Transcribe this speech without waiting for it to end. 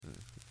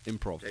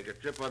improv. Take a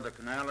trip on the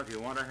canal if you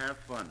want to have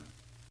fun.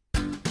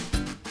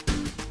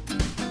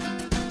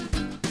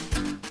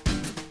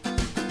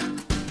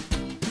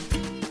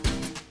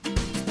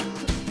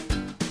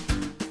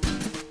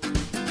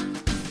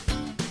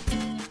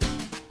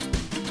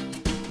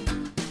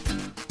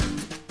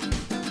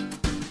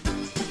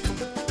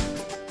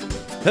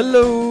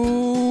 Hello,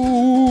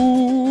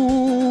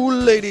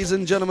 ladies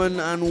and gentlemen,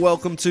 and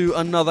welcome to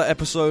another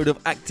episode of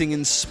Acting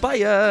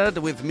Inspired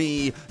with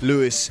me,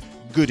 Lewis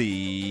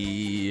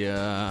Goody.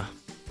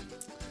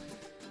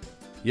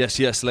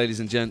 Yes, ladies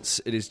and gents,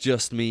 it is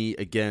just me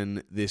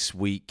again this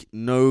week.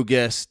 No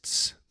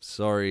guests,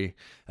 sorry.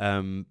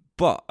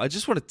 But I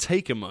just want to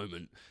take a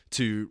moment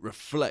to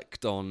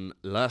reflect on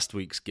last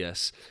week's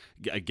guest.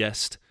 He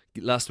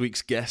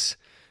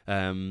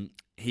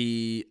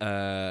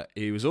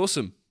was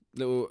awesome.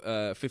 Little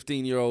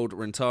 15-year-old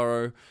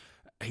Rintaro.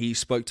 He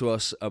spoke to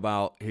us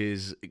about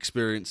his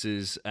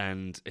experiences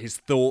and his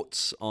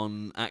thoughts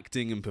on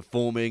acting and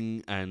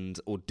performing and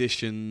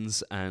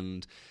auditions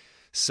and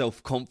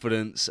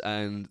self-confidence.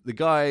 And the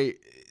guy,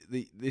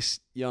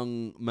 this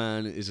young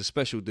man, is a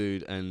special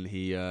dude, and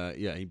he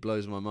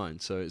blows my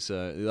mind. So it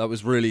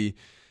was really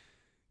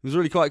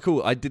quite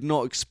cool. I did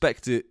not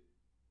expect it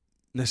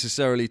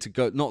necessarily to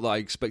go. Not that I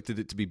expected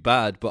it to be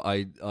bad, but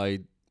I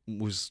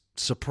was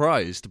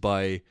surprised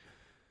by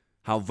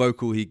how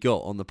vocal he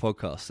got on the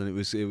podcast, and it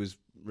was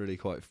really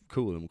quite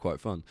cool and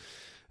quite fun.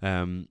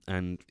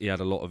 And he had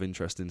a lot of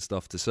interesting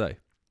stuff to say.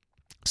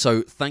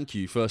 So thank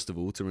you, first of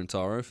all, to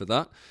Rintaro for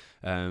that.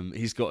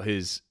 He's got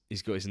his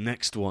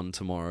next one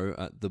tomorrow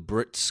at the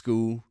Brit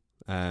School.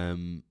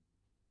 And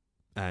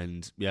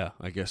yeah,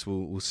 I guess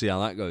we'll see how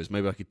that goes.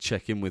 Maybe I could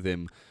check in with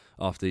him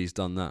after he's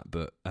done that,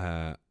 but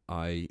I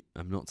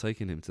am not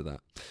taking him to that,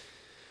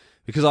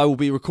 because I will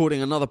be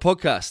recording another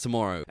podcast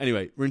tomorrow.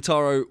 Anyway,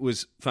 Rintaro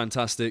was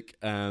fantastic.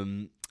 But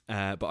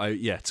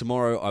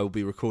tomorrow I will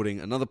be recording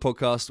another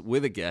podcast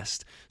with a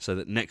guest, so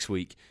that next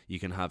week you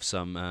can have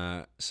some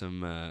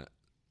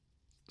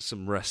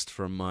rest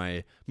from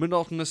my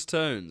monotonous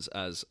tones,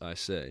 as I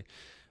say.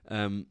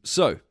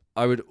 So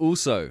I would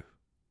also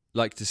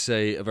like to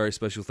say a very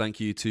special thank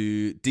you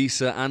to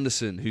Disa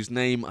Anderson, whose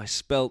name I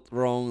spelt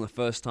wrong the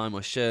first time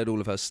I shared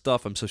all of her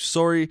stuff. I'm so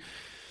sorry.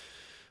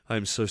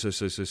 I'm so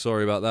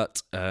sorry about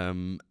that.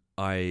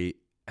 I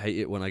hate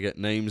it when I get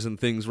names and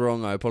things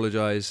wrong. I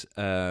apologise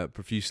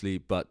profusely.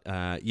 But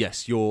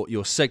yes,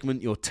 your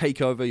segment, your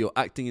takeover, your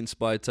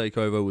acting-inspired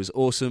takeover was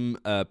awesome.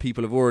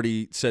 People have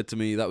already said to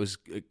me that was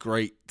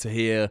great to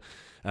hear.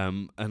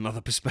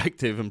 Another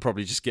perspective, and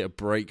probably just get a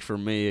break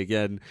from me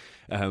again.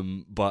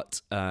 Thank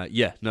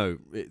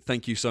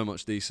you so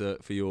much, Disa,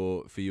 for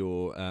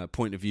your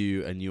point of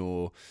view and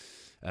your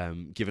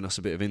giving us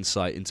a bit of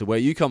insight into where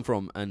you come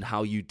from and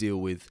how you deal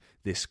with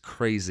this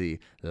crazy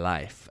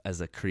life as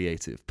a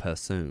creative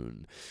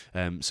person.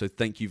 So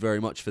thank you very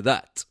much for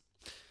that.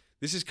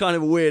 This is kind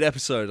of a weird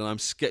episode, and I'm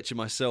sketching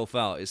myself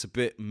out. It's a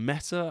bit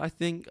meta, I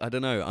think. I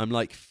don't know. I'm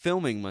like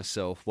filming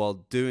myself while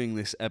doing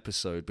this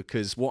episode,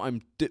 because what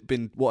I've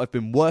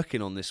been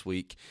working on this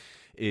week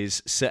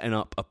is setting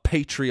up a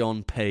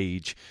Patreon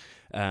page,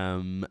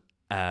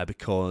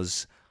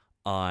 because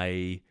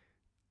I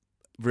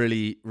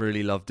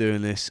really love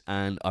doing this,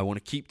 and I want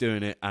to keep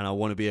doing it, and I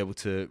want to be able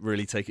to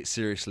really take it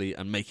seriously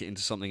and make it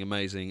into something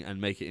amazing, and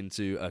make it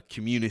into a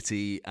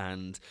community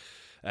and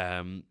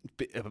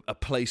a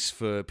place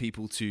for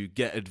people to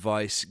get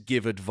advice,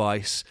 give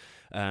advice,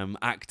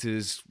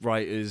 actors,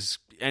 writers,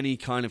 any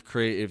kind of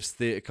creatives,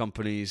 theatre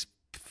companies,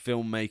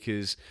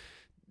 filmmakers,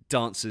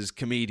 dancers,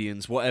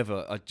 comedians,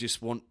 whatever. I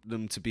just want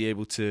them to be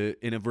able to,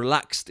 in a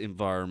relaxed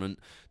environment,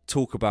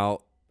 talk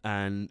about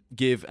and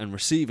give and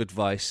receive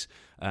advice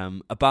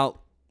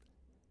about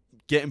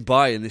getting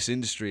by in this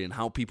industry and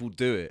how people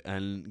do it,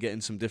 and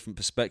getting some different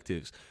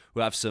perspectives.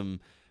 We'll have some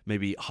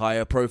maybe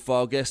higher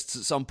profile guests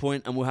at some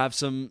point, and we'll have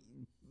some,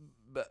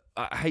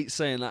 I hate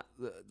saying that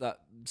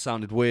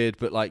sounded weird,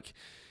 but like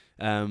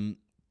I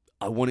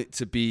want it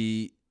to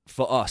be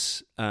for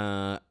us,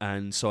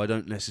 and so I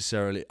don't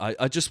necessarily,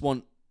 I just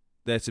want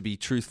there to be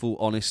truthful,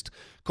 honest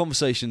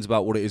conversations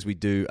about what it is we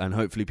do, and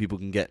hopefully people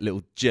can get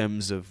little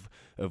gems of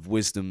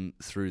wisdom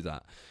through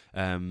that.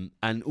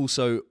 And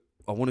also,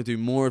 I want to do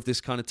more of this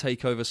kind of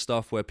takeover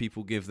stuff where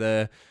people give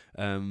their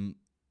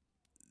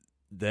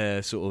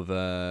sort of,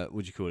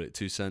 what do you call it,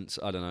 2 cents?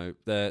 I don't know,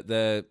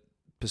 their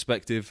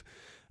perspective,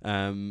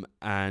 and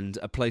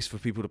a place for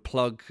people to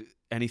plug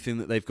anything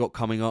that they've got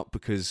coming up,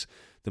 because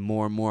the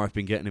more and more I've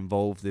been getting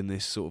involved in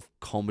this sort of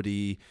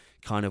comedy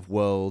kind of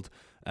world,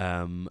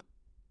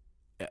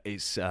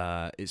 it's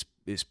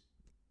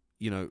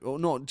you know, or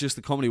not just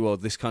the comedy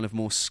world, this kind of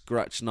more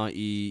scratch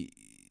nighty.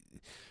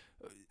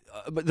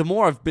 But the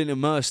more I've been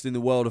immersed in the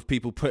world of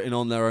people putting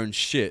on their own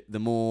shit, the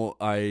more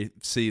I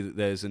see that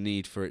there's a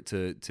need for it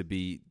to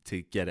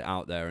get it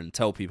out there and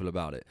tell people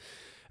about it.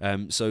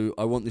 So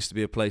I want this to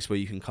be a place where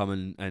you can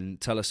come and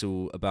tell us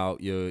all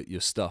about your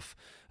stuff,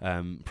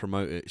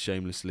 promote it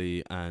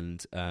shamelessly,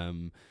 and I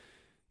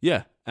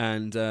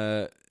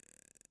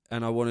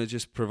want to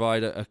just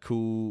provide a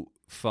cool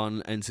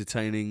fun,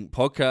 entertaining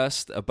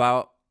podcast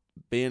about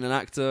being an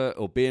actor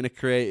or being a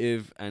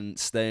creative and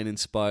staying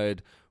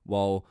inspired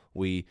while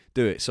we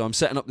do it. So I'm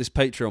setting up this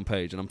Patreon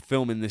page and I'm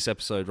filming this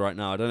episode right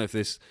now. I don't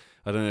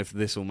know if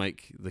this will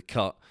make the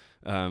cut.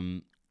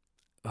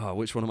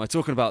 Which one am I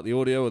talking about? The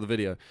audio or the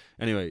video?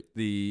 Anyway,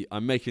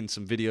 I'm making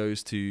some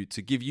videos to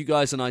give you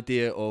guys an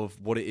idea of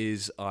what it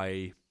is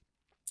of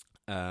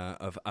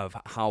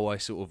how I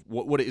sort of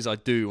what it is I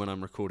do when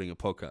I'm recording a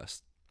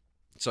podcast.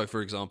 So,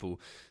 for example,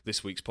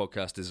 this week's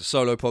podcast is a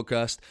solo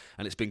podcast,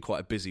 and it's been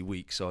quite a busy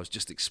week. So I was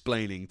just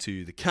explaining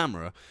to the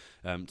camera,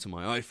 to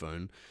my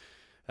iPhone,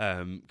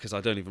 because I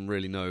don't even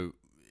really know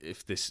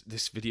if this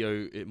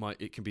video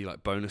it can be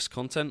like bonus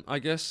content. I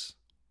guess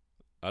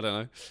I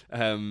don't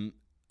know.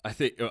 I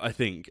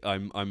think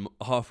I'm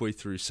halfway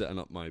through setting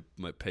up my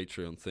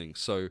Patreon thing.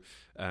 So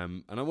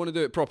and I want to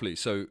do it properly.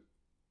 So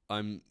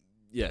I'm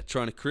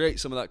trying to create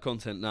some of that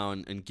content now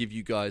and give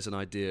you guys an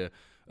idea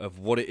of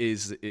what it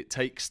is that it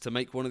takes to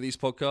make one of these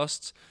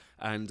podcasts,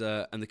 and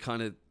the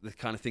kind of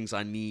things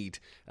I need,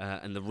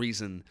 and the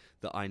reason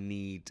that I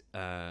need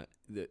the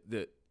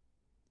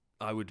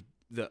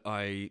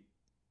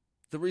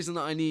reason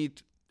that I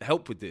need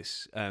help with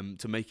this,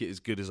 to make it as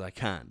good as I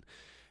can.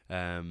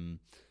 And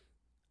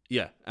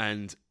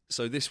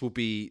so this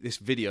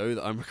video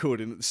that I'm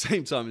recording at the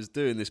same time as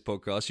doing this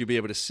podcast, you'll be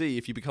able to see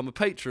if you become a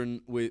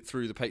patron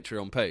through the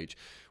Patreon page,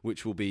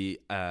 which will be,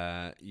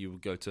 you will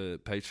go to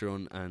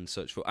Patreon and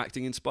search for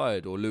Acting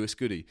Inspired or Lewis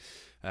Goody,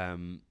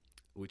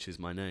 which is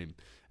my name.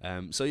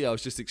 I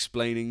was just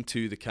explaining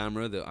to the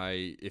camera that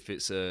if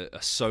it's a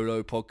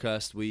solo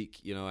podcast week,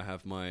 I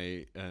have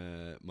my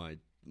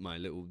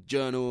little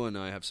journal and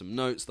I have some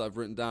notes that I've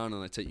written down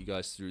and I take you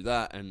guys through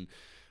that, and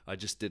I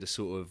just did a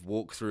sort of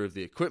walkthrough of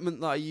the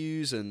equipment that I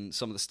use and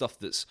some of the stuff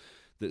that's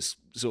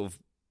sort of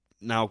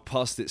now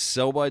past its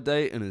sell-by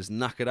date and is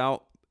knackered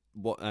out.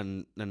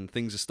 And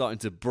things are starting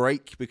to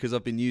break because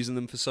I've been using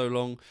them for so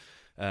long.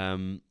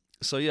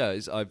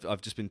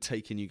 I've just been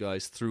taking you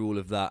guys through all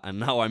of that, and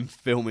now I'm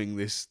filming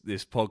this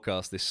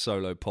podcast, this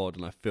solo pod,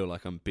 and I feel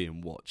like I'm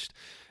being watched.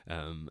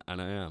 And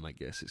I am, I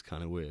guess. It's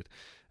kind of weird.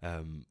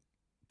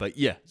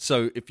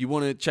 So if you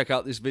want to check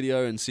out this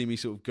video and see me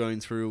sort of going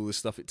through all the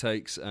stuff it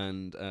takes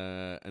and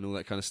all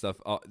that kind of stuff,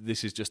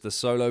 this is just a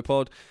solo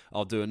pod.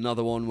 I'll do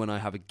another one when I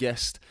have a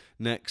guest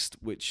next,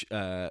 which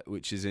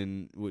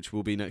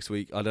will be next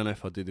week. I don't know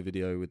if I'll do the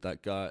video with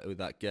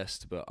that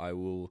guest, but I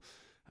will.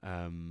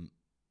 I'm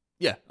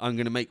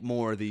going to make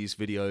more of these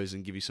videos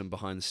and give you some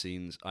behind the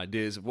scenes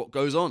ideas of what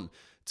goes on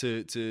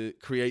to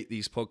create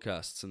these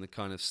podcasts and the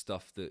kind of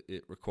stuff that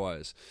it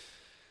requires.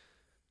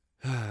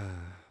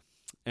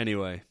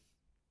 Anyway,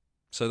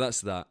 so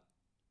that's that.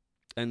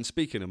 And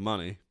speaking of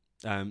money,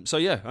 go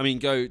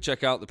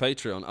check out the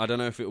Patreon. I don't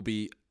know if it will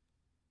be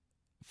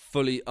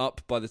fully up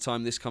by the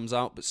time this comes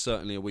out, but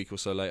certainly a week or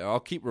so later. I'll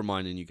keep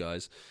reminding you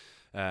guys,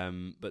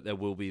 but there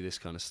will be this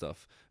kind of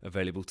stuff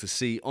available to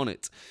see on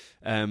it.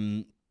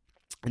 And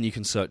you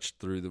can search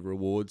through the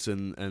rewards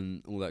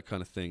and all that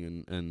kind of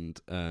thing.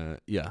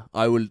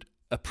 I would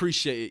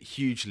appreciate it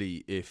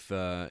hugely if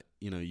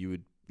you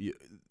would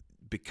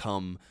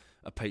become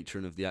a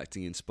patron of the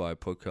Acting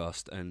Inspired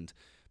podcast and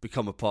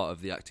become a part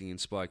of the Acting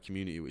Inspired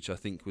community, which I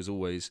think was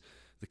always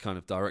the kind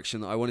of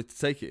direction that I wanted to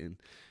take it in.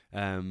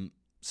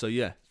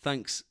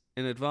 Thanks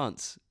in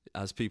advance,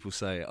 as people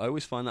say. I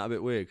always find that a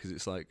bit weird because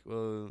it's like,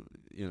 well,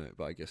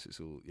 but I guess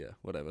it's all,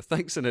 whatever.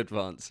 Thanks in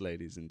advance,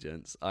 ladies and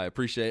gents. I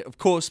appreciate it. Of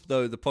course,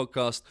 though, the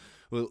podcast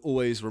will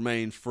always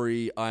remain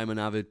free. I am an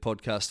avid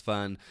podcast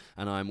fan,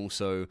 and I'm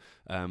also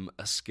a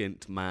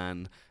skint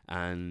man,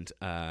 and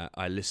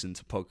I listen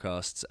to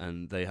podcasts,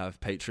 and they have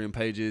Patreon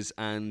pages,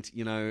 and,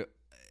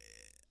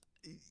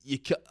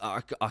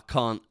 I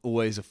can't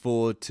always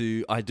afford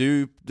to. I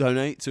do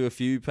donate to a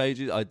few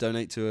pages. I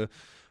donate to a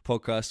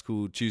podcast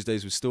called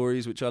Tuesdays with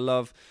Stories, which I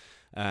love.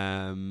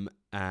 I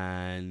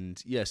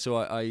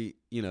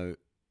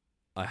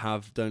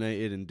have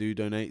donated and do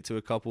donate to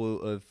a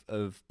couple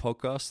of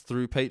podcasts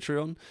through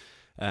Patreon.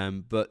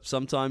 But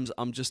sometimes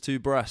I'm just too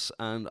brass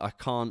and I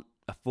can't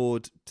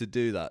afford to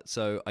do that.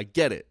 So I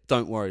get it.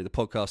 Don't worry. The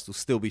podcast will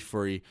still be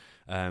free.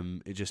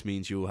 It just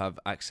means you'll have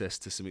access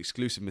to some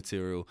exclusive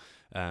material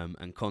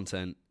and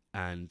content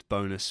and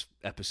bonus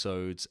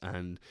episodes.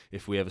 And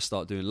if we ever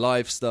start doing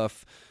live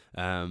stuff,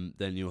 then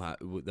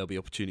there'll be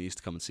opportunities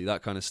to come and see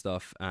that kind of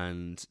stuff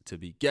and to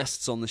be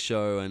guests on the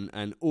show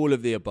and all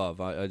of the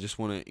above. I just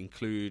want to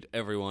include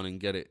everyone and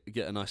get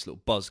a nice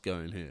little buzz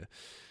going here,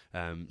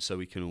 so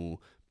we can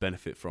all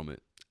benefit from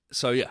it.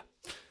 So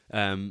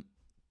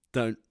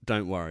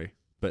don't worry,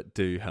 but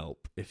do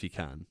help if you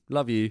can.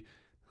 Love you.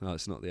 Oh,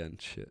 it's not the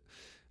end. Shit.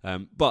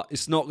 But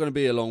it's not going to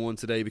be a long one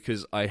today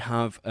because I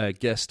have a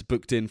guest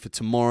booked in for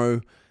tomorrow,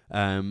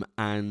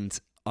 and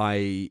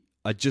I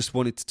just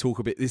wanted to talk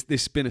a bit. This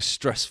has been a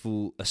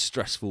stressful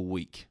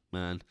week,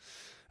 man.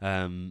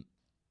 It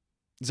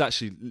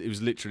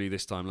was literally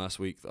this time last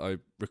week that I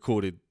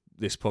recorded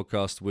this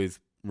podcast with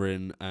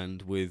Rin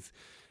and with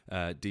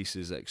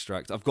Deese's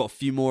Extract. I've got a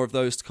few more of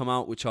those to come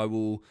out, which I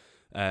will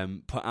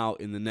put out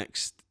in the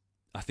next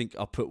I think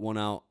I'll put one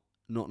out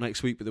not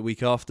next week, but the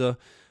week after.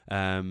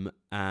 I've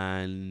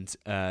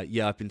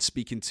been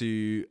speaking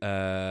to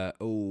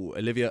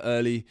Olivia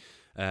Early,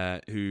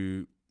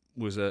 who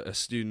was a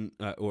student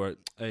or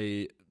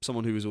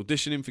someone who was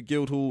auditioning for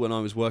Guildhall when I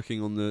was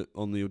working on the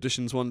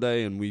auditions one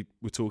day, and we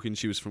were talking.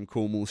 She was from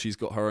Cornwall. She's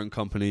got her own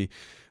company,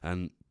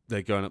 and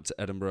they're going up to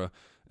Edinburgh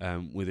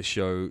with a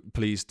show.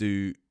 Please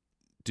do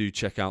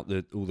check out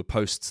all the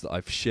posts that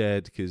I've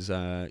shared, because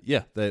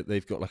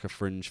they've got like a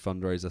fringe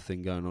fundraiser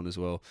thing going on as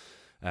well.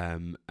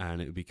 And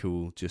it would be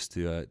cool just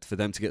to for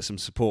them to get some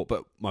support.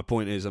 But my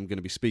point is, I'm going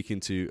to be speaking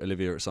to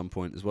Olivia at some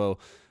point as well,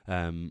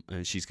 and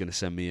she's going to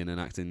send me in an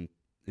acting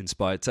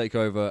inspired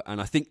takeover.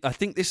 And I think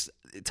this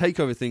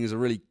takeover thing is a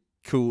really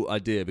cool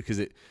idea, because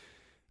it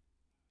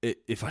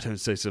if I don't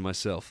say so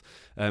myself,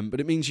 but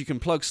it means you can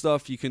plug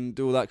stuff, you can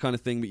do all that kind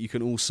of thing, but you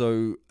can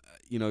also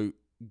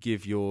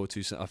give your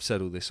 2 cents. I've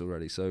said all this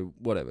already, so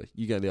whatever,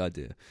 you get the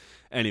idea.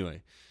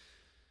 Anyway,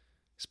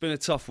 it's been a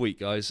tough week,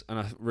 guys, and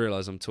I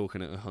realise I'm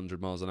talking at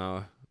 100 miles an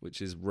hour,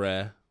 which is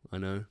rare, I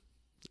know.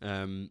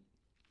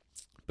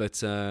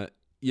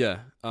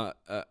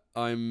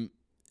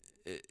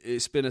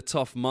 It's been a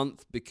tough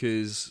month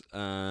because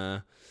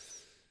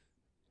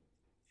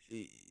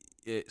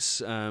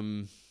it's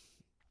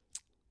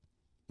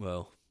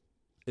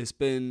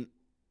been.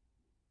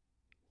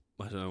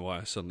 I don't know why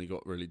I suddenly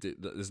got really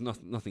deep. There's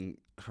nothing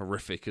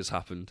horrific has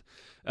happened.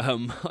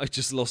 I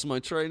just lost my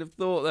train of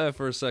thought there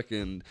for a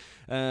second.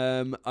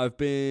 I've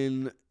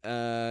been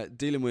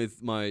dealing with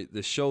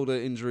the shoulder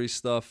injury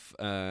stuff,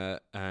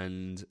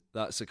 and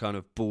that's a kind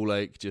of ball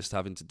ache, just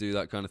having to do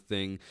that kind of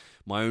thing.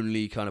 My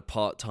only kind of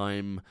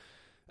part-time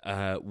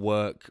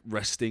work,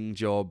 resting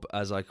job,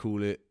 as I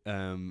call it,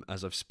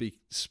 as I've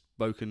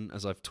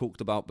as I've talked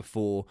about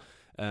before,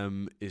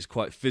 is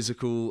quite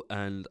physical,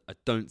 and I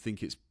don't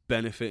think it's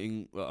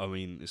benefiting. I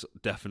mean, it's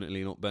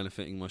definitely not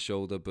benefiting my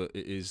shoulder, but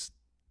it is,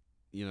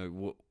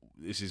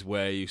 this is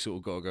where you sort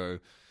of got to go,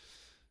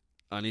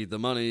 I need the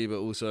money, but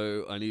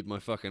also I need my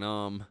fucking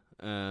arm.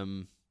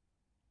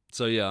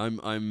 So yeah,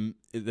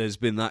 there's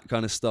been that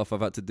kind of stuff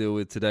I've had to deal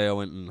with. Today I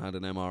went and had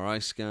an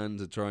MRI scan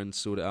to try and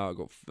sort it out.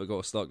 I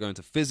got to start going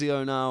to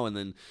physio now, and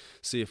then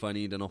see if I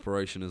need an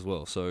operation as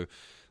well. So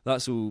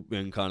that's all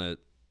been kind of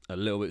a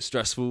little bit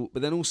stressful.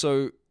 But then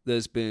also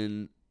there's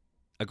been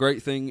a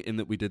great thing in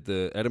that we did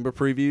the Edinburgh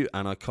preview,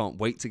 and I can't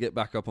wait to get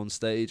back up on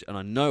stage. And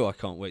I know I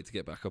can't wait to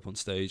get back up on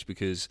stage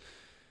because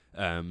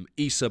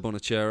Issa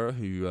Bonachera,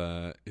 who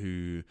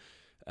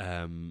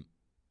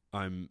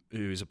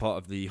is a part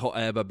of the Hot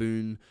Air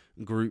Baboon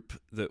group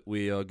that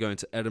we are going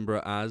to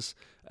Edinburgh as.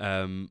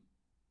 I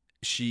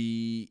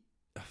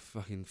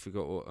fucking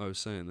forgot what I was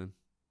saying then.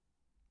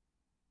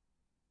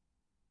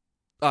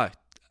 I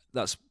know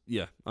what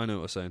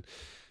I was saying.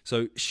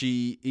 So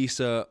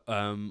Issa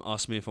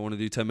asked me if I want to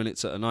do 10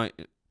 minutes at a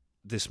night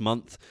this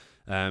month,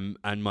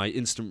 and my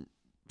instant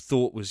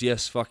thought was,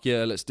 yes, fuck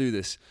yeah, let's do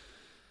this.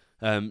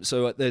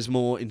 So there's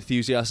more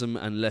enthusiasm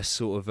and less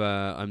sort of,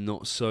 I'm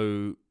not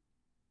so...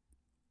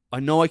 I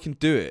know I can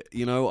do it,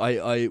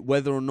 I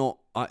whether or not,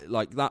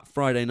 like that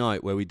Friday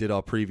night where we did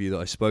our preview that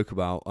I spoke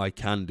about, I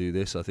can do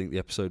this. I think the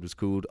episode was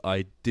called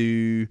I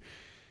Do...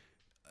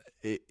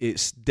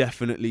 It's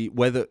definitely,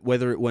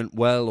 whether it went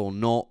well or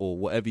not, or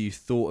whatever you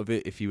thought of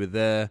it, if you were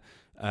there,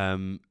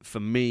 for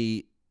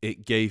me,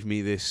 it gave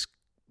me this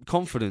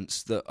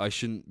confidence that I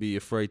shouldn't be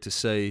afraid to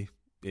say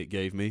it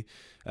gave me.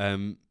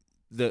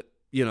 That,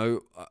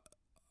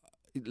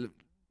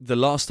 the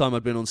last time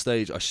I'd been on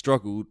stage, I did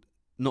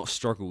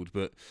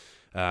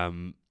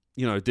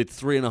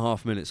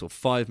 3.5 minutes or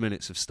 5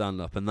 minutes of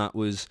stand-up, and that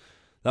was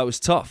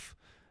tough,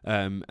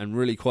 and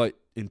really quite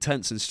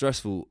intense and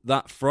stressful.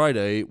 That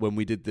Friday when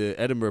we did the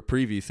Edinburgh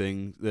preview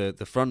thing, the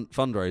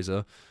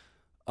fundraiser,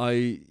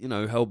 I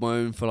held my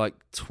own for like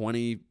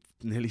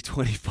nearly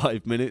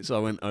 25 minutes. I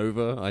went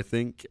over, I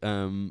think,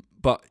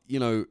 but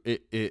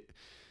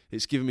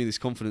it's given me this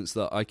confidence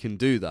that I can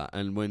do that.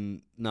 And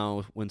when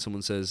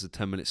someone says a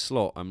 10-minute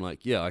slot, I'm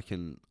like, yeah, I've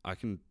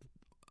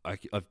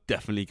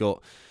definitely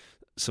got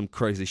some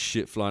crazy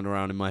shit flying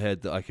around in my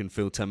head that I can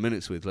fill 10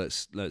 minutes with.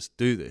 Let's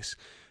do this.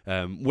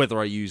 Whether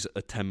I use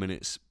a 10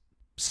 minutes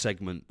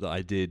segment that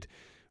I did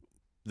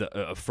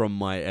that from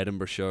my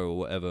Edinburgh show or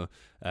whatever,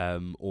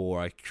 or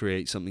I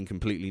create something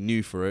completely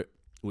new for it,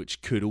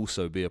 which could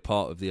also be a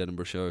part of the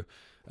Edinburgh show,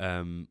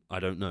 I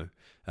don't know,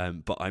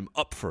 but I'm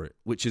up for it,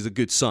 which is a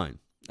good sign.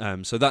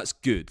 So that's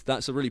good.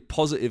 That's a really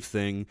positive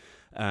thing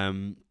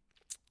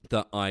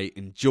that I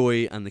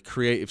enjoy, and the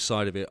creative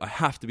side of it. I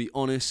have to be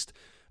honest,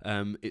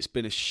 it's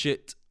been a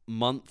shit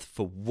month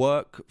for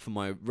work. For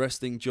my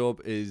resting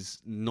job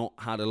is not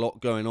had a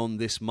lot going on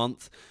this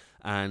month,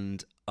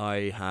 and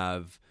I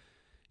have,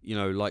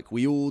 like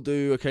we all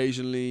do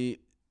occasionally,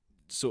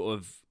 sort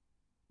of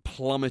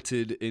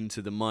plummeted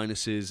into the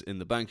minuses in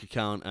the bank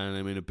account, and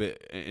I'm in a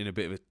bit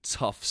of a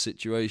tough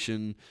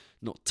situation.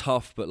 Not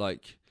tough, but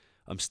like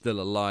I'm still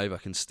alive. I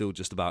can still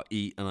just about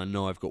eat, and I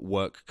know I've got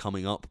work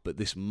coming up, but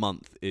this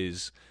month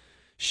is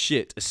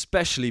shit,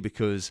 especially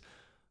because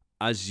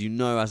as you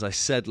know, as I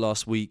said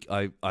last week,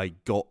 I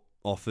got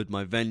offered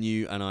my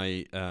venue, and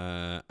I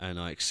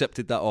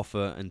accepted that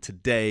offer. And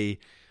today,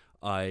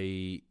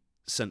 I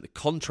sent the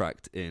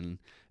contract in.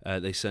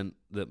 They sent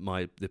the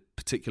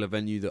particular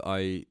venue that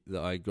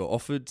I got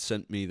offered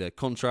sent me their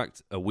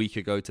contract a week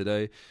ago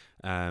today,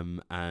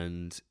 and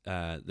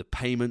the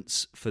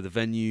payments for the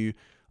venue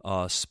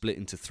are split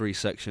into 3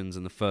 sections,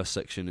 and the first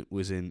section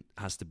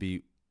has to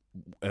be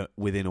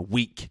within a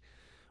week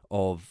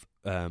of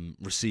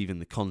receiving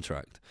the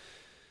contract.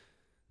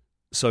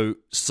 So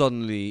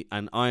suddenly,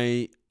 and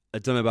I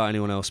don't know about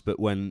anyone else, but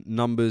when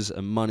numbers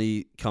and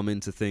money come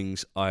into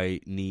things,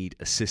 I need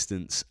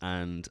assistance,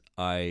 and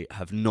I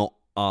have not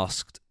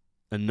asked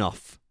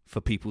enough for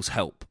people's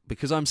help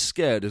because I'm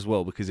scared as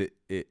well. Because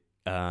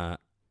I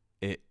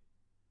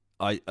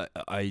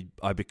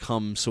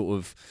become sort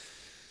of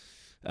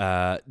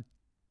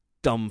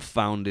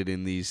dumbfounded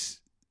in these.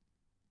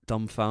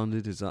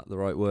 Dumbfounded, is that the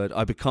right word?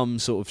 I become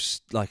sort of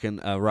like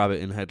a rabbit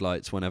in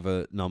headlights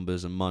whenever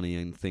numbers and money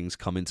and things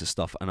come into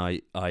stuff. And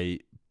I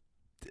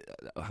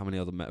how many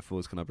other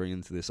metaphors can I bring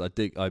into this? I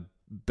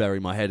bury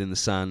my head in the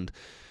sand,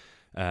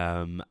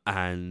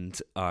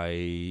 and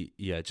I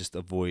just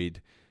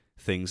avoid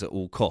things at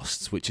all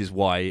costs. Which is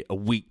why a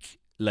week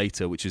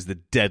later, which is the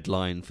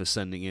deadline for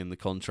sending in the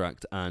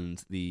contract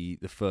and the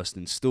first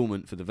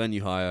instalment for the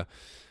venue hire,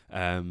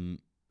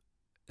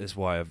 is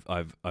why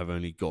I've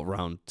only got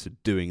around to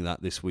doing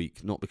that this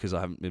week. Not because I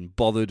haven't been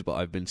bothered, but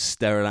I've been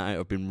staring at it.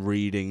 I've been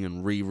reading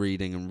and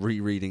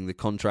rereading the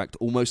contract,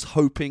 almost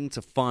hoping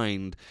to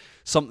find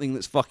something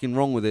that's fucking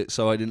wrong with it,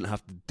 so I didn't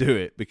have to do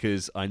it,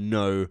 because I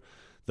know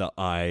that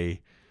I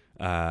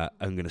am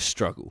going to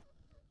struggle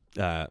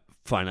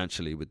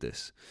financially with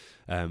this.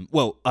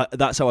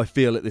 That's how I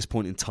feel at this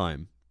point in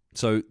time.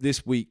 So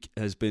this week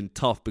has been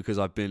tough because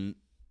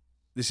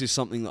this is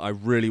something that I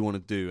really want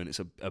to do, and it's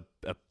a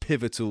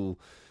pivotal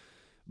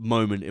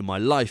moment in my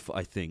life,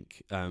 I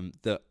think,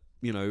 that,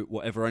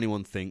 whatever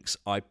anyone thinks,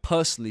 I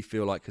personally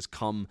feel like has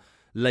come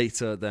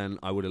later than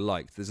I would have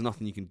liked. There's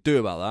nothing you can do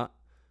about that,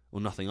 or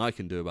nothing I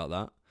can do about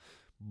that,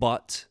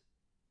 but,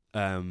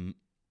 I'm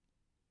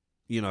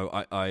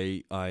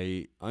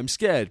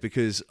scared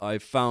because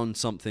I've found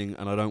something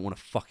and I don't want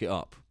to fuck it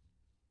up.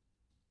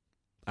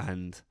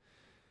 And,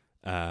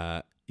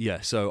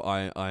 so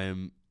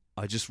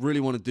I just really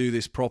want to do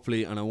this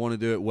properly, and I want to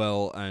do it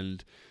well,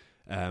 and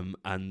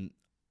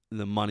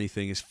the money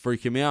thing is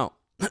freaking me out.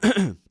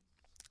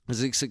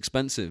 It's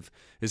expensive.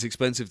 It's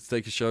expensive to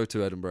take a show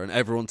to Edinburgh, and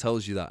everyone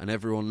tells you that, and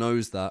everyone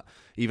knows that.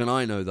 Even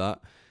I know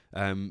that.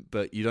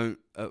 But you don't.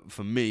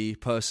 For me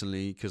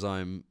personally, because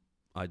I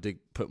did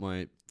put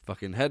my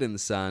fucking head in the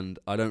sand,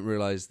 I don't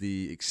realise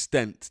the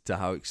extent to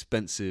how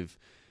expensive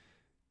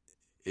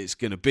it's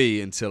going to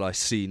be until I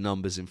see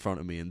numbers in front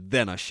of me, and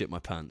then I shit my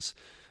pants.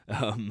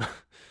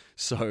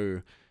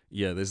 So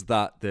yeah, there's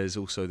that. There's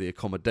also the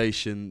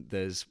accommodation.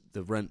 There's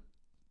the rent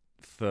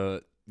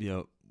for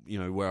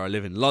where I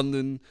live in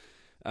London,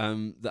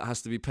 that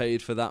has to be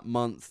paid for that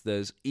month.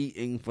 There's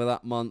eating for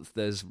that month.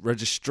 There's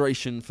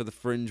registration for the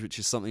Fringe, which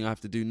is something I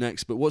have to do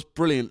next. But what's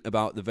brilliant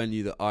about the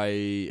venue that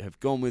I have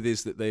gone with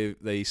is that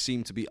they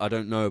seem to be. I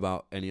don't know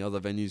about any other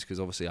venues because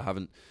obviously I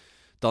haven't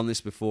done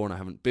this before and I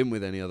haven't been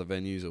with any other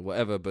venues or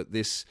whatever. But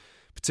this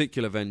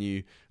particular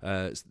venue,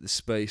 the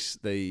space,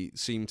 they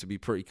seem to be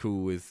pretty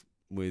cool with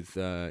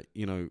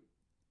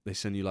they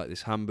send you like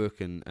this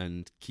handbook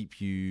and keep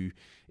you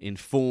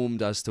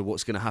informed as to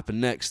what's going to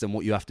happen next and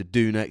what you have to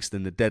do next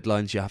and the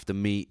deadlines you have to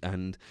meet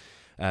and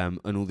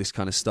all this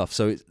kind of stuff.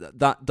 So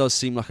that does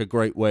seem like a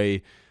great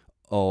way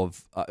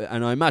of,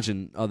 and I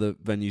imagine other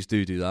venues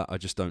do that. I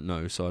just don't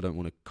know, so I don't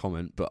want to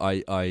comment. But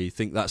I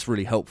think that's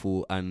really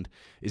helpful and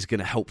is going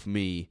to help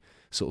me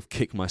sort of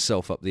kick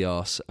myself up the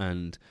arse.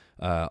 And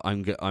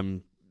I've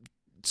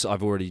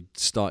already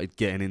started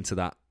getting into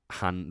that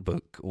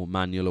handbook or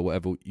manual or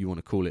whatever you want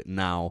to call it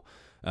now.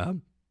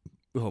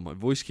 My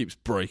voice keeps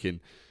breaking.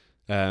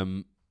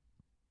 It's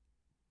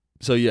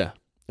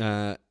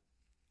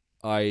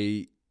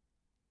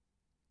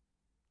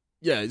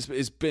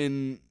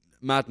been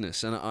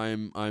madness, and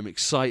I'm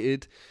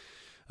excited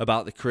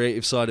about the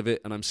creative side of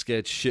it, and I'm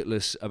scared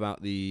shitless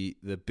about the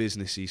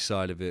businessy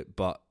side of it.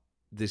 But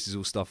this is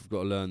all stuff I've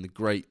got to learn. The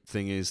great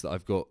thing is that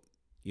I've got,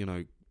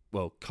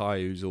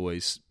 Kai, who's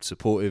always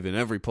supportive in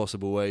every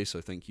possible way,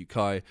 so thank you,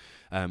 Kai.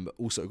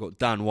 Also got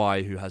Dan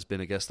Y, who has been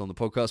a guest on the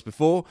podcast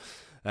before,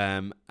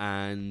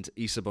 and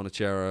Isa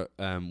Bonachera.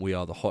 We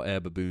are the Hot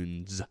Air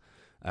Baboons,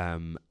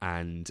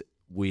 and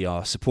we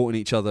are supporting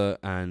each other.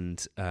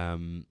 And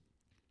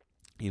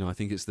I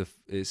think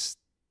it's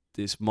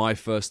my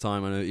first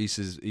time. I know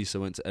Isa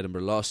went to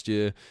Edinburgh last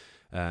year.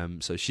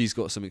 So she's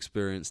got some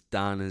experience.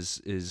 Dan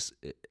is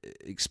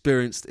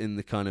experienced in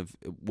the kind of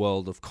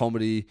world of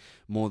comedy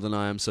more than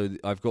I am. So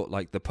I've got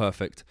like the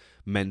perfect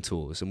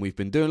mentors, and we've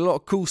been doing a lot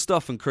of cool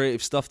stuff and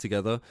creative stuff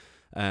together.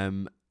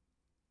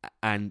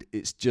 And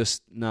it's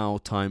just now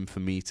time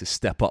for me to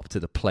step up to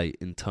the plate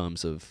in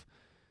terms of,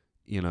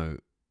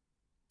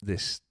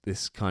 this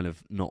kind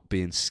of not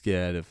being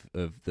scared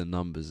of the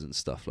numbers and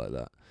stuff like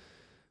that.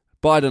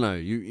 But I don't know.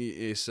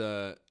 It's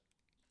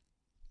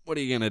what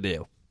are you gonna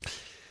do?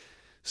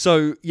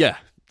 So yeah,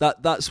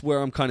 that's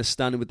where I'm kind of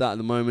standing with that at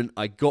the moment.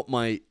 I got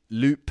my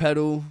loop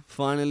pedal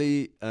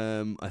finally.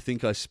 I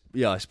think I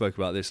spoke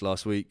about this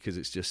last week because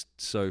it's just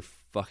so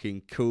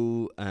fucking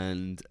cool,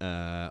 and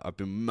I've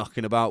been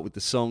mucking about with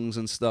the songs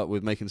and stuff,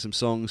 with making some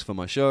songs for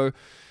my show,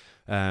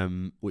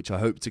 which I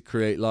hope to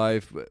create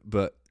live.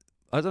 But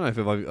I don't know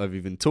if I've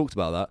even talked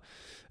about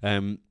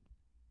that.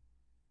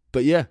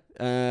 But yeah,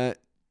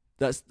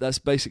 that's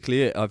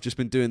basically it. I've just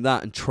been doing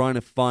that and trying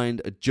to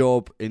find a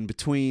job in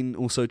between.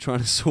 Also trying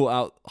to sort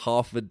out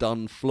half of a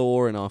done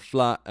floor in our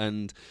flat,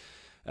 and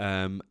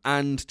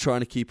trying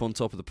to keep on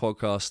top of the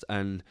podcast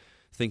and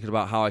thinking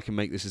about how I can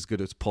make this as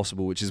good as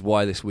possible, which is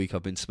why this week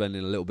I've been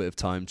spending a little bit of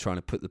time trying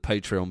to put the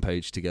Patreon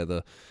page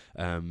together,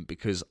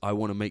 because I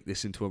want to make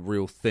this into a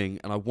real thing,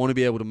 and I want to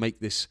be able to make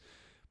this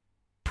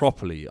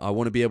properly. I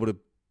want to be able to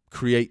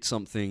create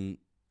something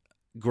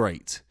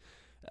great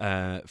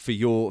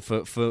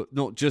for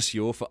not just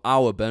for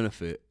our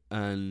benefit,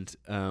 and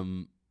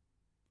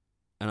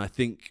I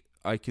think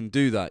I can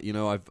do that. You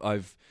know,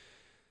 I've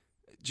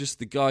just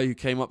the guy who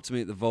came up to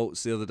me at the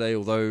Vaults the other day,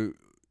 although,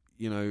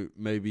 you know,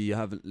 maybe you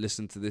haven't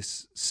listened to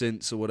this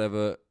since or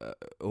whatever,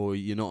 or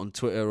you're not on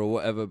Twitter or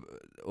whatever,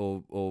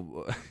 or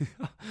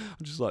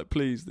I'm just like,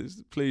 please,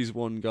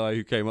 one guy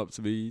who came up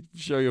to me,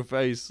 show your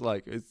face.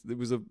 Like, it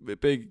was a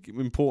big,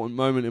 important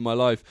moment in my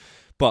life.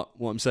 But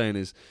what I'm saying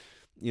is,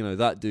 you know,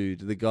 that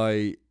dude, the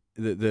guy,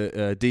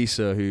 the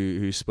Disa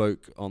who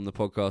spoke on the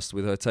podcast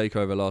with her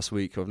takeover last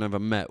week, who I've never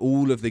met,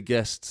 all of the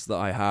guests that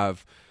I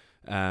have,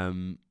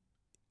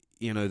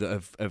 you know,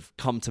 that have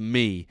come to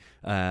me,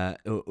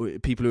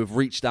 people who have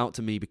reached out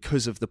to me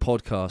because of the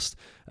podcast,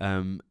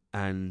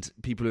 and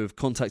people who have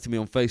contacted me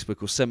on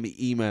Facebook or sent me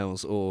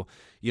emails, or,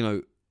 you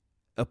know,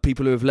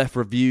 people who have left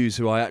reviews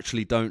who I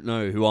actually don't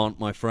know, who aren't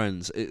my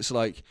friends. It's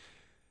like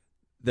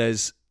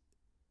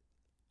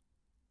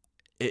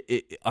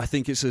I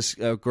think it's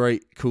a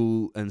great,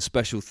 cool, and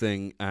special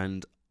thing,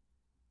 and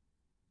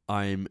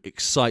I'm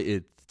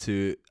excited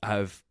to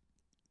have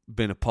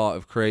been a part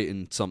of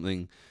creating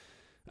something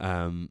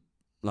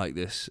like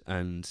this.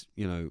 And,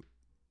 you know,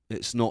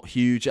 it's not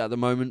huge at the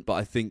moment, but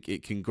I think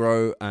it can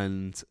grow,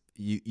 and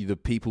the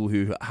people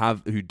who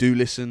do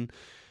listen,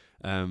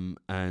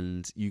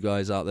 and you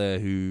guys out there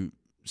who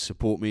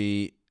support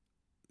me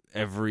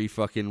every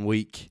fucking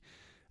week,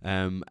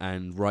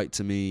 and write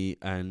to me,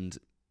 and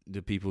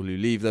the people who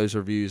leave those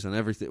reviews and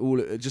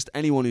everything, just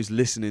anyone who's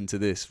listening to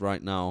this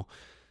right now,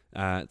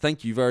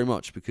 thank you very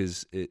much,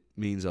 because it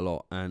means a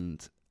lot,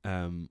 and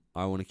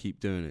I want to keep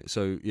doing it.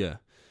 So yeah,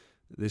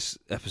 this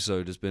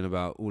episode has been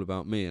all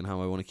about me and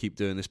how I want to keep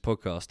doing this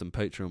podcast and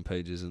Patreon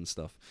pages and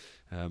stuff.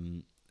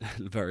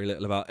 Very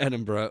little about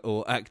Edinburgh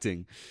or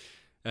acting.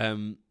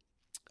 Oh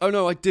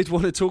no, I did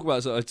want to talk about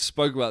it. So I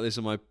spoke about this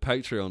in my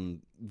Patreon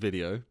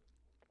video.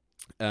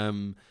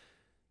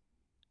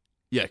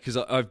 Yeah, because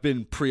I've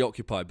been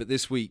preoccupied. But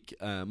this week,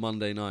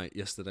 yesterday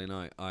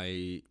night,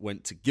 I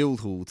went to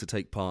Guildhall to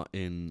take part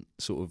in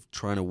sort of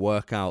trying to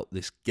work out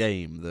this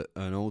game that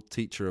an old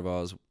teacher of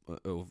ours,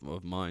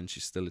 of mine,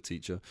 she's still a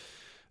teacher,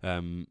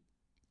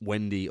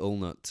 Wendy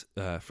Ulnut,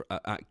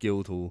 at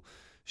Guildhall,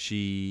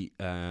 she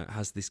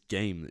has this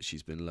game that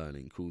she's been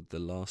learning called The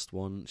Last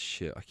One.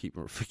 Shit, I keep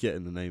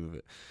forgetting the name of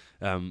it.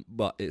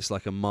 But it's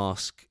like a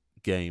mask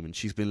game, and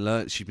she's been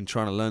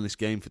trying to learn this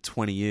game for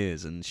 20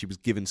 years, and she was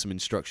given some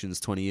instructions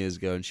 20 years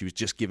ago, and she was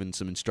just given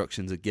some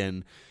instructions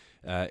again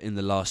in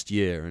the last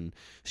year, and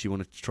she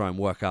wanted to try and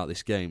work out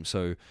this game.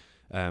 So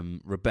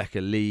Rebecca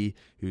Lee,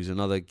 who's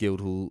another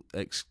Guildhall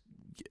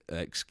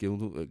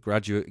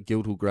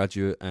Guildhall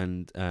graduate,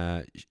 and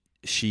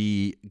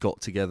she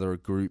got together a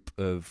group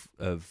of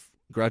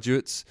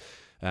graduates,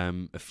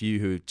 a few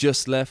who had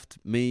just left,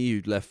 me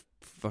who'd left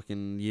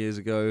fucking years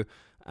ago,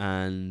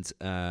 and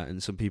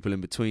some people in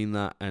between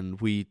that,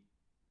 and we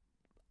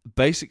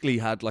basically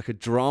had like a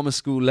drama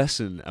school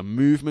lesson, a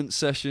movement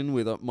session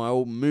with my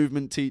old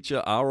movement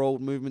teacher, our old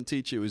movement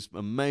teacher. It was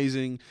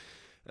amazing,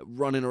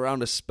 running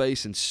around a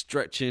space and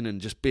stretching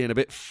and just being a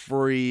bit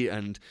free,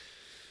 and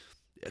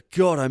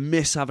God, I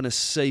miss having a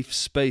safe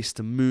space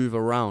to move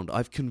around.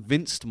 I've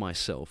convinced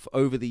myself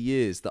over the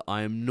years that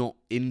I am not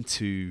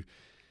into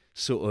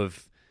sort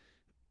of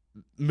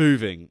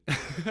moving.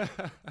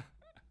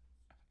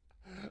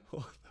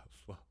 What the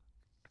fuck?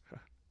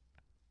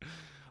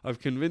 I've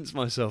convinced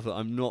myself that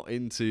I'm not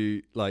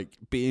into like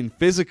being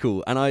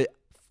physical, and I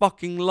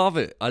fucking love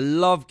it. I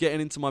love getting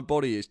into my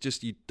body. It's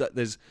just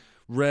there's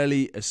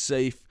rarely a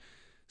safe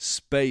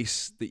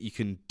space that you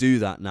can do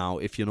that now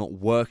if you're not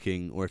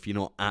working or if you're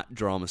not at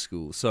drama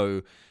school.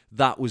 So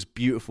that was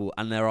beautiful,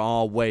 and there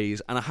are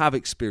ways, and I have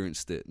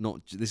experienced it.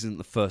 This isn't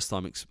the first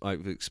time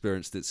I've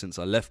experienced it since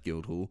I left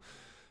Guildhall.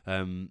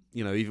 You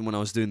know, even when I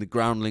was doing the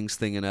Groundlings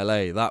thing in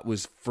LA, that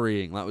was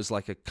freeing. That was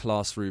like a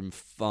classroom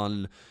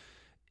fun,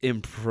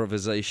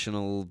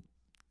 improvisational,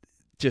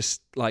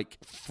 just like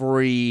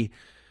free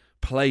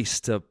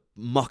place to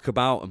muck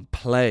about and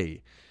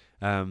play.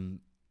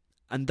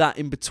 and that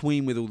in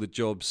between with all the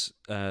jobs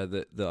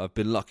that I've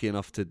been lucky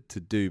enough to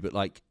do, but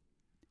like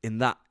in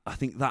that, I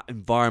think that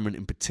environment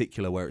in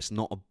particular where it's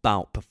not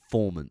about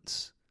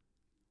performance,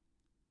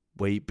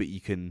 but you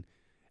can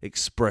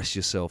express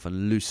yourself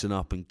and loosen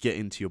up and get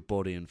into your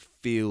body and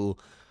feel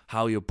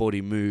how your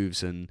body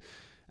moves and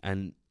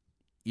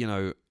you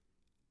know,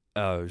 it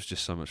was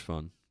just so much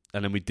fun.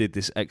 And then we did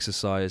this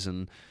exercise,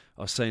 and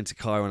I was saying to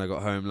Kai when I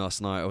got home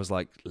last night, I was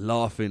like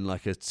laughing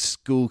like a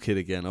school kid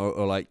again,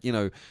 or like, you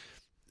know,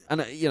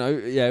 and you know,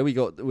 yeah,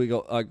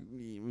 I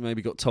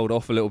maybe got told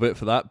off a little bit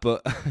for that,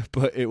 but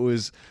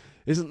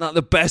isn't that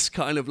the best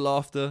kind of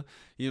laughter?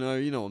 You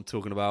know what I'm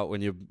talking about,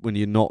 when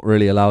you're not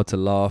really allowed to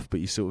laugh,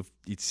 but you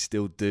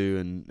still do,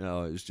 and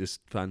it was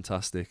just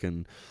fantastic.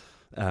 And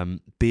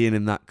being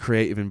in that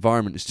creative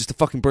environment is just a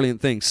fucking brilliant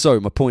thing. So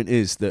my point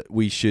is that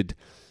we should,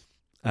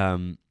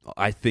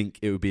 I think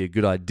it would be a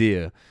good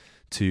idea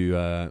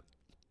to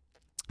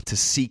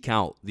seek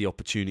out the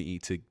opportunity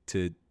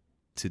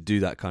to do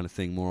that kind of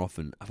thing more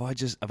often.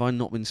 Have I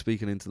not been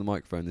speaking into the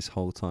microphone this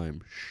whole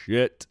time?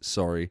 Shit,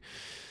 sorry.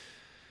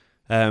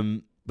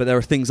 But there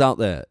are things out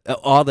there.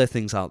 Are there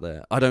things out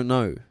there? I don't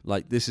know.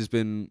 Like, this has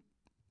been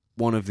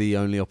one of the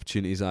only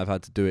opportunities I've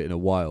had to do it in a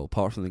while,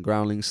 apart from the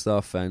groundling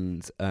stuff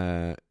and,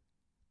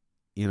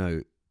 you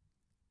know,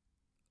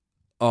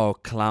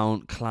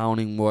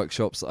 clowning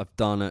workshops that I've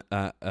done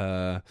at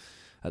the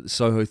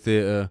Soho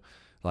Theatre.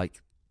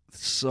 Like,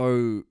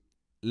 so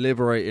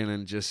liberating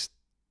and just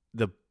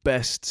the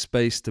best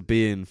space to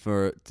be in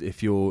for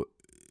if you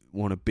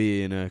want to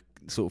be in a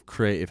sort of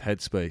creative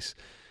headspace.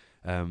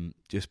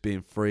 Just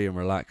being free and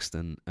relaxed,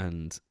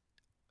 and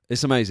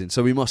it's amazing.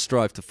 So we must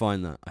strive to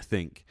find that, I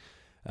think,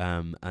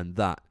 and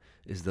that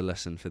is the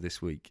lesson for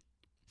this week.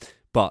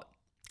 But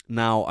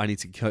now I need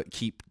to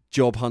keep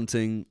job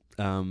hunting.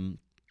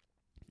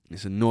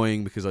 It's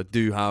annoying because I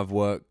do have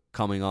work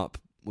coming up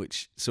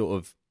which sort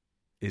of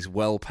is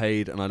well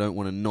paid and I don't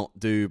want to not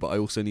do, but I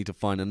also need to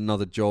find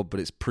another job, but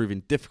it's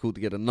proving difficult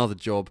to get another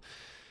job,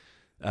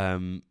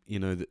 you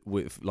know,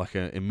 with like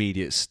an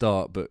immediate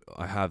start, but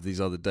I have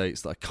these other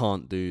dates that I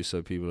can't do,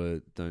 so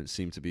people don't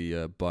seem to be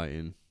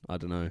biting. I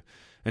don't know.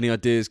 Any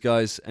ideas,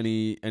 guys?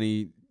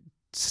 Any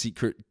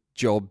secret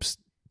jobs,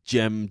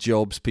 gem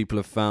jobs people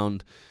have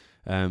found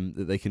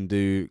that they can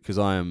do? Because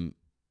I am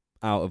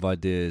out of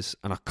ideas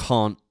and I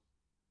can't,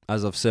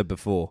 as I've said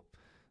before,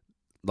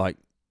 like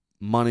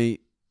money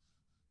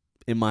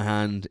in my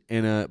hand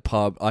in a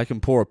pub, I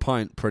can pour a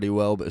pint pretty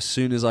well, but as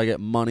soon as I get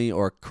money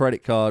or a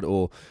credit card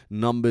or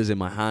numbers in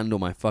my hand or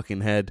my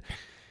fucking head,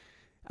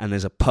 and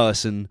there's a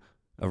person,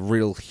 a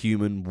real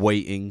human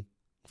waiting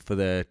for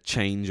their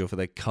change or for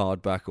their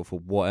card back or for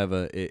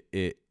whatever,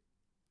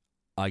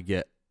 I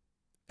get.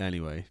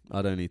 Anyway,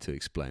 I don't need to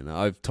explain that.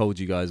 I've told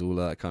you guys all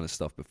that kind of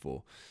stuff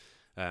before.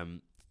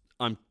 I'm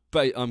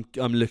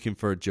looking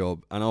for a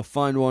job and I'll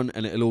find one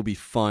and it'll all be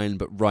fine,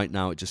 but right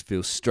now it just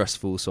feels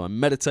stressful, so I'm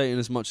meditating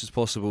as much as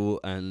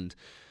possible and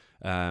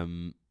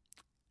and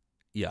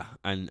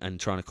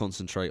trying to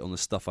concentrate on the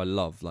stuff I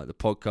love, like the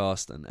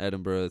podcast and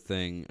Edinburgh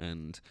thing.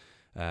 And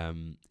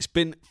it's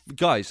been,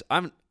 guys,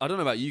 I don't know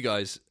about you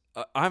guys,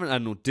 I haven't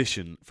had an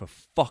audition for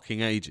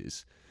fucking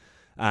ages,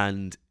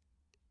 and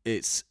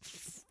it's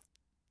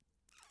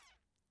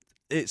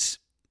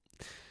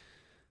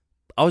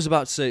I was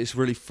about to say it's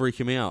really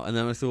freaking me out, and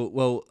then I thought,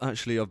 well,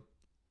 actually,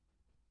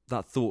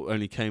 that thought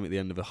only came at the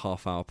end of a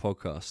half-hour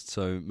podcast,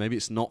 so maybe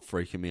it's not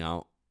freaking me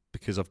out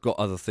because I've got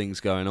other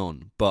things going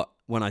on. But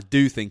when I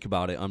do think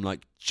about it, I'm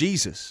like,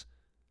 Jesus,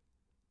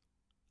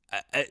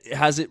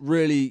 is it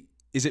really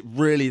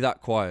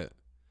that quiet?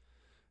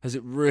 Has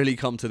it really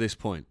come to this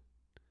point?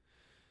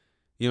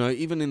 You know,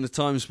 even in the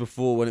times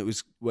before when it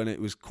was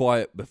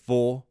quiet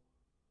before,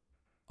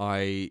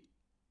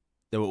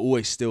 there were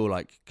always still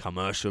like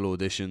commercial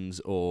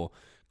auditions or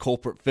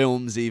corporate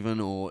films even,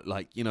 or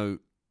like, you know,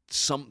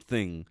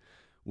 something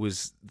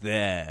was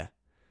there.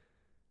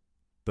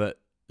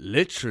 But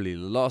literally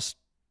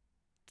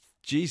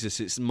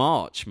it's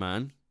March,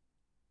 man.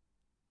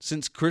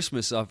 Since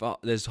Christmas,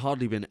 there's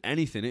hardly been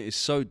anything. It is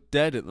so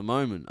dead at the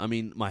moment. I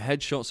mean, my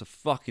headshots are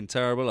fucking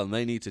terrible and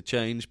they need to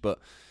change, but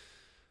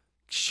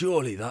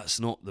surely that's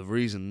not the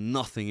reason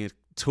nothing at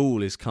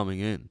all is coming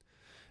in.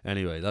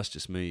 Anyway, that's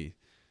just me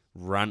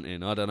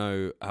ranting. I don't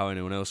know how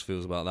anyone else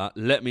feels about that.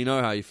 Let me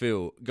know how you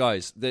feel,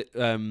 guys.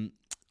 I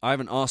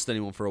haven't asked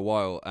anyone for a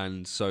while,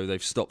 and so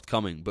they've stopped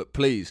coming. But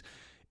please,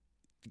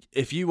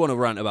 if you want to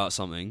rant about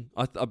something,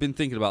 I've been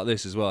thinking about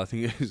this as well. I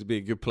think it would be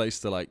a good place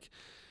to like.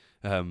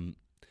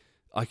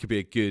 I could be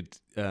a good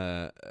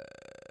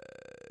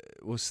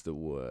what's the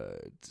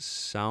word?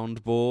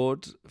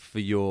 Soundboard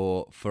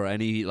for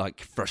any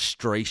like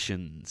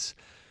frustrations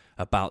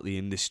about the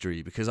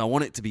industry, because I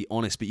want it to be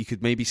honest. But you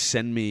could maybe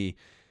send me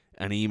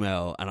an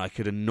email and I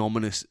could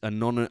anonymously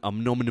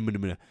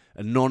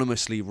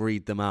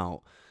read them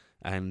out,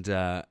 and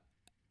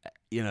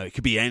you know, it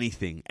could be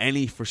anything,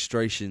 any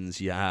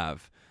frustrations you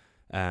have,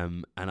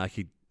 and I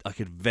could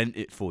vent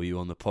it for you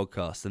on the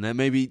podcast, and there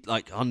may be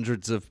like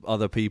hundreds of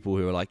other people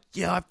who are like,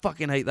 yeah, I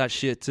fucking hate that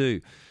shit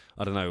too.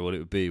 I don't know what it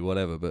would be,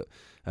 whatever, but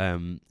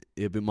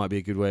it might be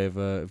a good way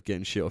of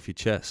getting shit off your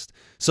chest.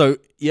 So,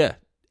 yeah,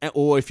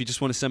 or if you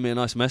just want to send me a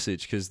nice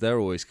message, because they're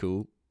always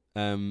cool,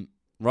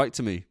 write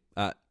to me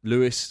at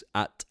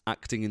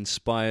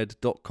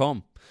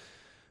lewis@actinginspired.com.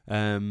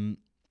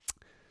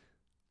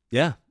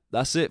 Yeah,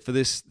 that's it for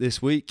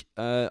this week.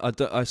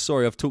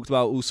 Sorry, I've talked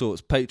about all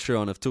sorts.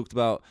 Patreon, I've talked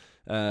about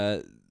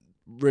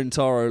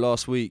Rintaro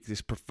last week,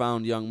 this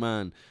profound young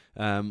man.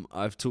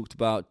 I've talked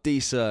about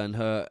Disa and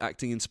her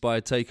acting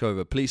inspired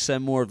takeover. Please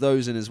send more of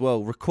those in as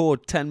well.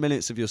 Record 10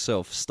 minutes of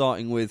yourself,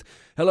 starting with,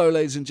 hello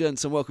ladies and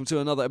gents, and welcome to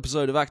another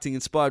episode of Acting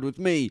Inspired with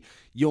me,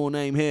 your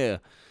name here.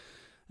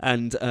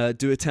 And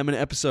do a 10-minute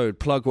episode,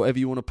 plug whatever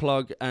you want to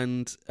plug,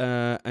 and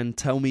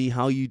tell me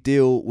how you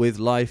deal with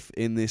life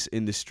in this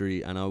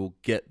industry, and I will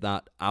get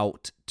that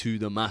out to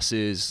the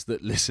masses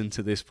that listen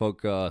to this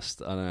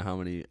podcast. I don't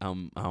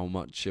know how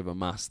much of a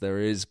mass there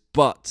is,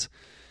 but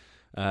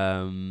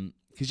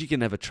because you can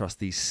never trust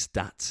these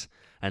stats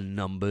and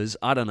numbers.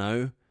 I don't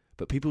know,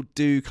 but people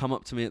do come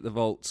up to me at the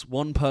vaults.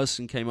 One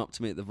person came up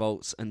to me at the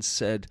vaults and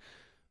said,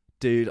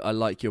 "Dude, I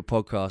like your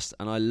podcast,"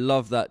 and I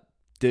love that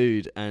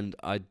dude, and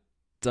I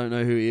don't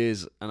know who he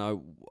is, and I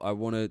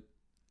want to,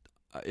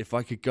 if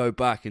I could go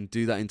back and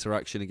do that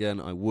interaction again,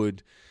 I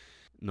would.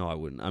 No, I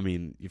wouldn't. I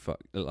mean,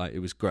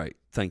 it was great.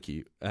 Thank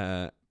you.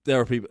 There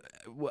are people,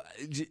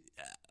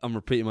 I'm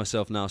repeating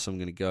myself now, so I'm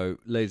going to go.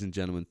 Ladies and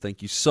gentlemen,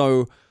 thank you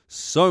so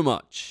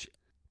much.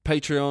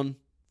 Patreon,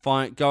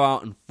 go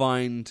out and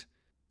find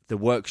the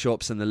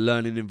workshops and the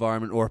learning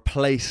environment, or a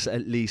place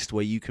at least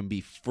where you can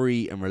be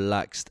free and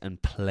relaxed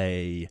and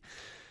play.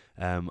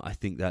 I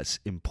think that's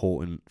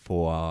important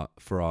for our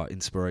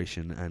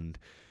inspiration and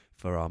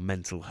for our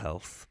mental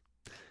health.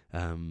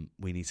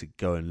 We need to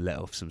go and let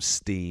off some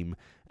steam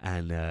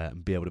and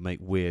be able to make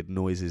weird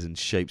noises and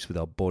shapes with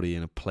our body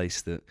in a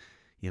place that,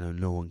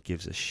 no one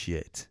gives a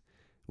shit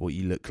what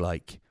you look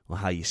like or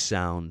how you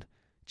sound,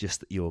 just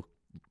that you're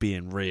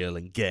being real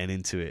and getting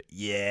into it.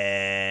 Yeah.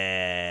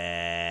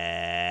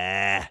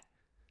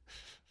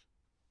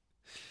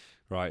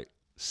 Right.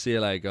 See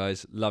you later,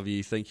 guys. Love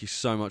you. Thank you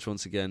so much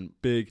once again.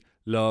 Big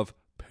love.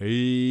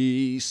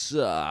 Peace.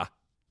 Bye.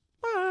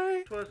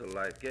 'Twas a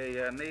life gay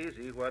and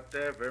easy,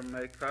 whatever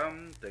may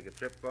come. Take a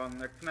trip on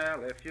the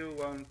canal if you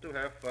want to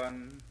have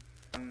fun.